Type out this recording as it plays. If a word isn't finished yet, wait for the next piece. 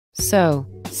So,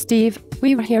 Steve,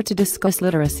 we were here to discuss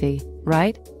literacy,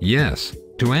 right? Yes,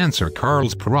 to answer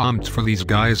Carl's prompt for these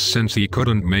guys since he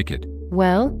couldn't make it.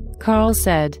 Well, Carl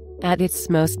said, at its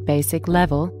most basic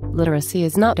level, literacy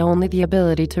is not only the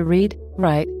ability to read,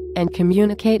 write, and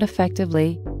communicate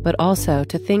effectively, but also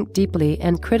to think deeply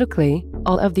and critically,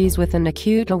 all of these with an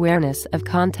acute awareness of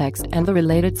context and the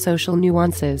related social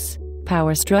nuances,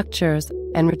 power structures,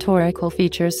 and rhetorical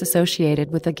features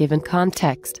associated with a given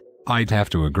context. I'd have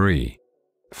to agree.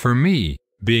 For me,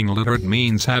 being literate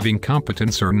means having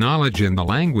competence or knowledge in the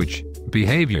language,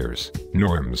 behaviors,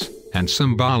 norms, and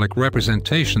symbolic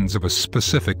representations of a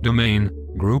specific domain,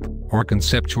 group, or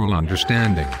conceptual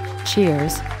understanding.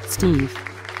 Cheers, Steve.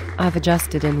 I've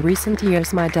adjusted in recent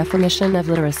years my definition of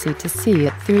literacy to see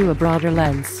it through a broader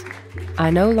lens.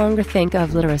 I no longer think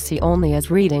of literacy only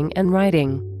as reading and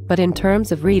writing, but in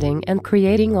terms of reading and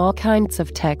creating all kinds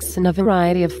of texts in a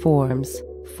variety of forms,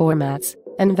 formats,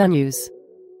 and venues.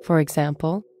 For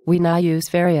example, we now use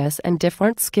various and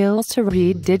different skills to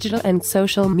read digital and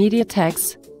social media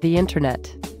texts, the internet,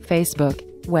 Facebook,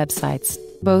 websites,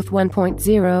 both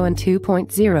 1.0 and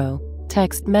 2.0,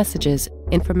 text messages,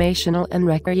 informational and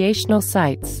recreational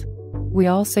sites. We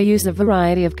also use a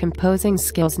variety of composing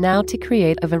skills now to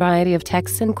create a variety of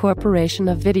texts, incorporation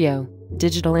of video,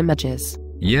 digital images.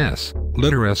 Yes,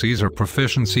 literacies are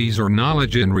proficiencies or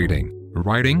knowledge in reading,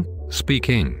 writing,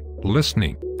 speaking,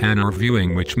 listening, and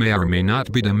reviewing, which may or may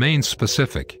not be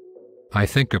domain-specific. I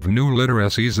think of new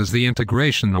literacies as the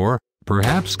integration or,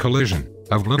 perhaps collision,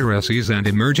 of literacies and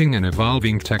emerging and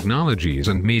evolving technologies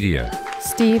and media.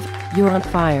 Steve, you're on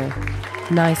fire.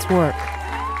 Nice work.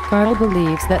 Carl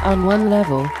believes that on one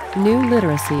level, new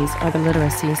literacies are the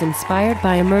literacies inspired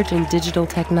by emerging digital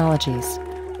technologies.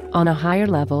 On a higher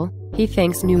level, he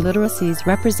thinks new literacies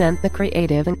represent the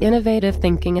creative and innovative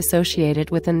thinking associated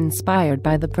with and inspired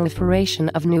by the proliferation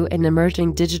of new and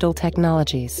emerging digital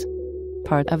technologies.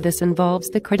 Part of this involves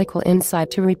the critical insight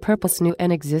to repurpose new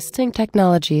and existing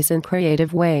technologies in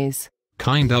creative ways.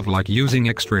 Kind of like using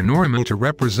extra normal to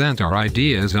represent our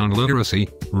ideas on literacy,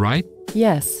 right?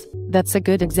 Yes, that's a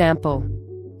good example.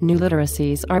 New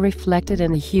literacies are reflected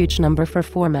in a huge number of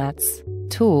formats,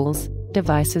 tools,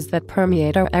 devices that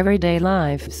permeate our everyday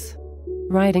lives.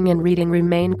 Writing and reading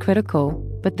remain critical,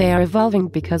 but they are evolving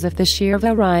because of the sheer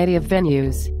variety of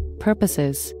venues,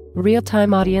 purposes,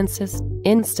 real-time audiences,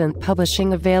 instant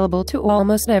publishing available to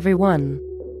almost everyone.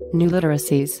 New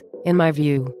literacies, in my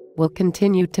view, will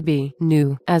continue to be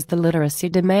new as the literacy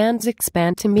demands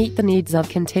expand to meet the needs of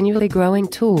continually growing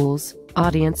tools,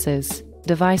 audiences,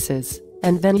 devices,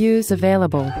 and venues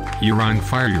available. You're on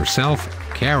fire yourself,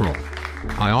 Carol.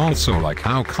 I also like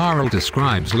how Carl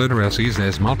describes literacies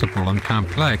as multiple and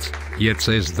complex, yet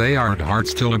says they are at heart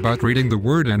still about reading the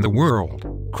word and the world,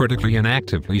 critically and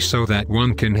actively, so that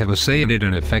one can have a say in it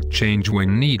and effect change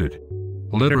when needed.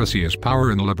 Literacy is power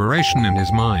and liberation in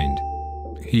his mind.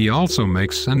 He also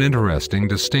makes an interesting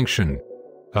distinction.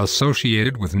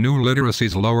 Associated with new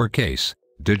literacies lowercase,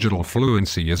 digital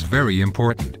fluency is very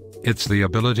important. It's the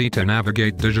ability to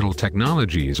navigate digital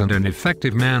technologies in an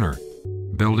effective manner.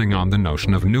 Building on the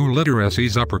notion of new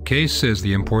literacies uppercase is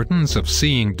the importance of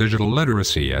seeing digital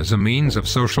literacy as a means of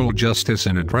social justice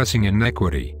and addressing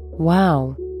inequity.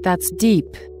 Wow, that's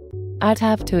deep. I'd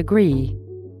have to agree.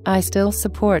 I still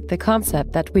support the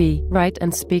concept that we write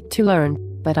and speak to learn,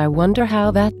 but I wonder how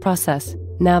that process,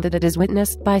 now that it is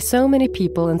witnessed by so many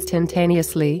people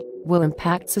instantaneously, will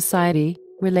impact society,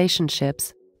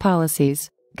 relationships, policies,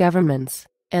 governments,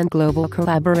 and global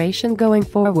collaboration going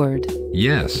forward.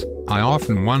 Yes, I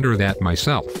often wonder that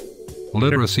myself.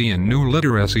 Literacy and new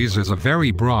literacies is a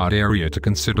very broad area to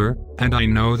consider, and I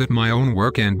know that my own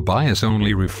work and bias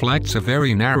only reflects a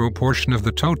very narrow portion of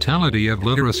the totality of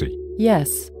literacy.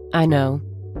 Yes, I know.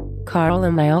 Carl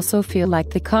and I also feel like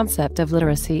the concept of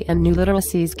literacy and new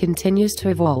literacies continues to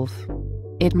evolve.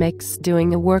 It makes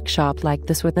doing a workshop like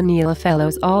this with the NELA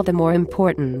Fellows all the more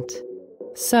important.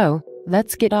 So,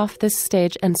 let's get off this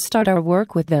stage and start our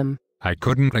work with them. I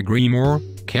couldn't agree more,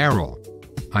 Carol.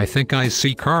 I think I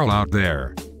see Carl out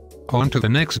there. On to the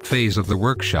next phase of the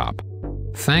workshop.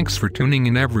 Thanks for tuning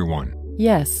in, everyone.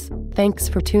 Yes, thanks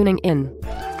for tuning in.